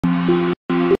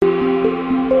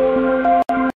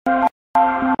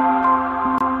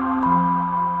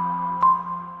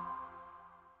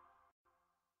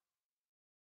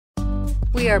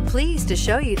are pleased to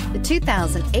show you the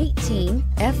 2018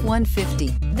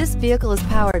 F-150. This vehicle is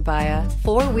powered by a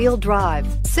 4-wheel drive,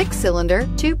 6-cylinder,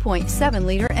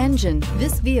 2.7-liter engine.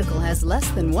 This vehicle has less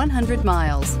than 100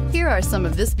 miles. Here are some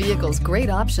of this vehicle's great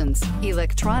options: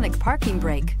 electronic parking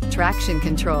brake, traction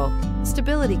control,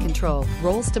 stability control,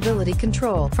 roll stability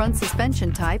control, front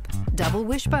suspension type, double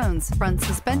wishbones, front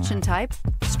suspension type,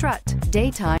 strut,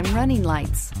 daytime running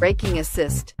lights, braking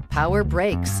assist, power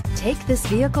brakes. Take this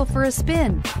vehicle for a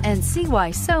spin and see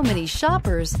why so many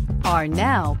shoppers are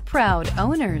now proud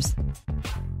owners.